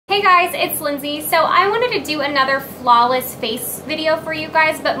Hey guys, it's Lindsay. So I wanted to do another flawless face video for you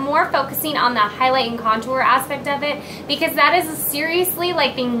guys, but more focusing on the highlight and contour aspect of it, because that is seriously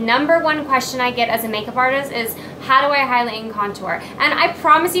like the #1 question I get as a makeup artist is, how do I highlight and contour? And I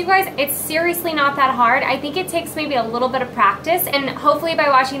promise you guys, it's seriously not that hard. I think it takes maybe a little bit of practice, and hopefully by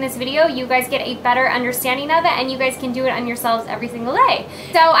watching this video, you guys get a better understanding of it and you guys can do it on yourselves every single day.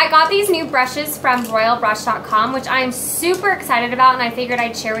 So I got these new brushes from royalbrush.com, which I am super excited about, and I figured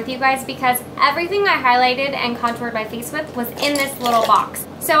I'd share with you guys because everything I highlighted and contoured my face with was in this little box.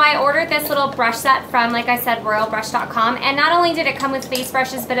 So I ordered this little brush set from, like I said, royalbrush.com, and not only did it come with face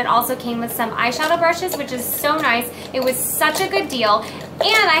brushes, but it also came with some eyeshadow brushes, which is so nice. It was such a good deal.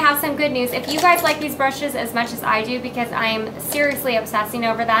 And I have some good news. If you guys like these brushes as much as I do, because I am seriously obsessing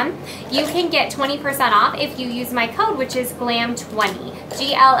over them, you can get 20% off if you use my code, which is GLAM20,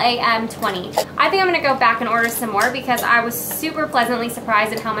 GLAM20. I think I'm gonna go back and order some more because I was super pleasantly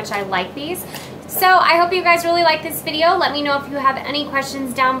surprised at how much I like these. So I hope you guys really like this video. Let me know if you have any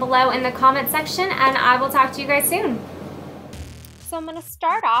questions down below in the comment section, and I will talk to you guys soon. So I'm going to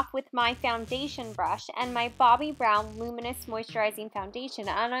start off with my foundation brush and my Bobbi Brown Luminous Moisturizing Foundation,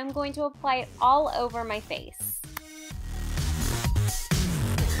 and I'm going to apply it all over my face.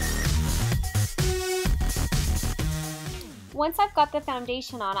 Once I've got the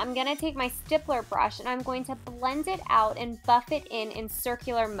foundation on, I'm going to take my stippler brush and I'm going to blend it out and buff it in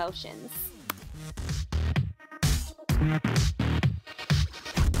circular motions.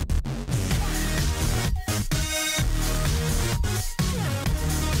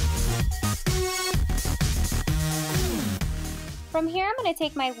 From here, I'm going to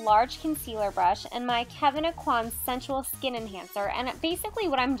take my large concealer brush and my Aucoin Sensual Skin Enhancer, and basically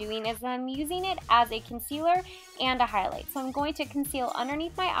what I'm doing is I'm using it as a concealer and a highlight. So I'm going to conceal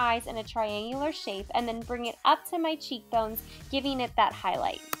underneath my eyes in a triangular shape and then bring it up to my cheekbones, giving it that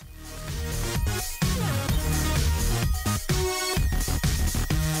highlight.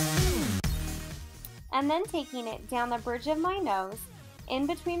 And then taking it down the bridge of my nose, in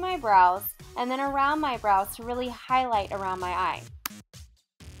between my brows, and then around my brows to really highlight around my eye.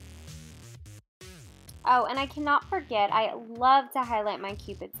 Oh, and I cannot forget, I love to highlight my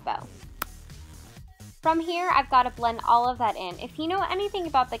Cupid's bow. From here, I've got to blend all of that in. If you know anything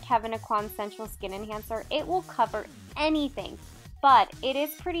about the Aucoin Sensual Skin Enhancer, it will cover anything, but it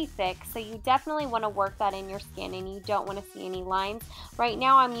is pretty thick, so you definitely want to work that in your skin and you don't want to see any lines. Right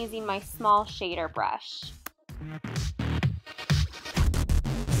now, I'm using my small shader brush.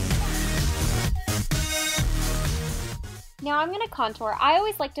 Now I'm going to contour. I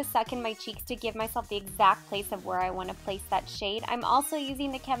always like to suck in my cheeks to give myself the exact place of where I want to place that shade. I'm also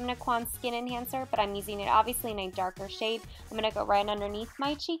using the Aucoin Skin Enhancer, but I'm using it obviously in a darker shade. I'm going to go right underneath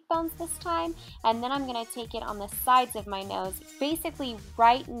my cheekbones this time, and then I'm going to take it on the sides of my nose, basically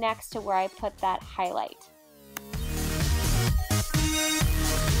right next to where I put that highlight.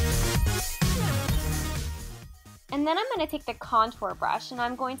 And then I'm going to take the contour brush and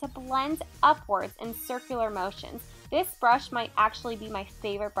I'm going to blend upwards in circular motions. This brush might actually be my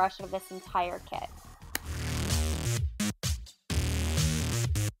favorite brush of this entire kit.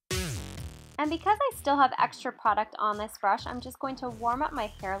 And because I still have extra product on this brush, I'm just going to warm up my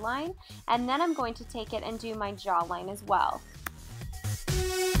hairline, and then I'm going to take it and do my jawline as well.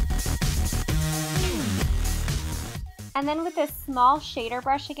 And then with this small shader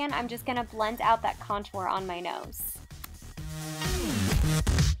brush again, I'm just going to blend out that contour on my nose.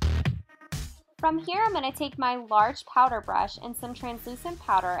 From here, I'm going to take my large powder brush and some translucent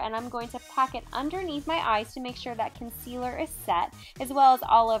powder, and I'm going to pack it underneath my eyes to make sure that concealer is set, as well as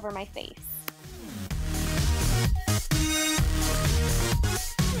all over my face.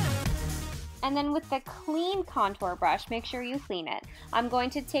 And then with the clean contour brush, make sure you clean it, I'm going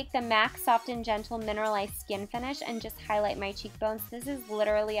to take the MAC Soft and Gentle Mineralized Skin Finish and just highlight my cheekbones. This is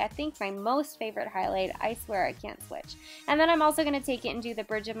literally, I think, my most favorite highlight. I swear I can't switch. And then I'm also going to take it and do the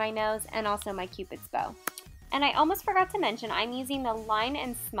bridge of my nose and also my Cupid's bow. And I almost forgot to mention, I'm using the Line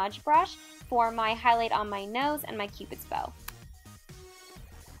and Smudge brush for my highlight on my nose and my Cupid's bow.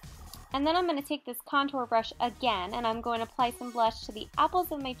 And then I'm going to take this contour brush again, and I'm going to apply some blush to the apples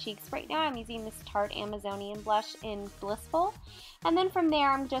of my cheeks. Right now I'm using this Tarte Amazonian blush in Blissful. And then from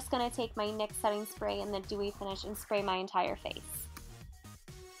there I'm just going to take my NYX setting spray and the Dewy finish and spray my entire face.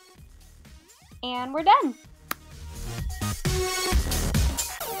 And we're done!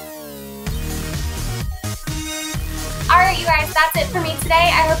 Alright you guys, that's it for me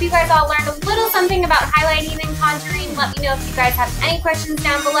today. I hope you guys all learned a little something about highlighting and contouring. Let me know if you guys have any questions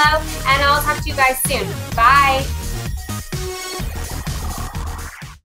down below, and I'll talk to you guys soon. Bye!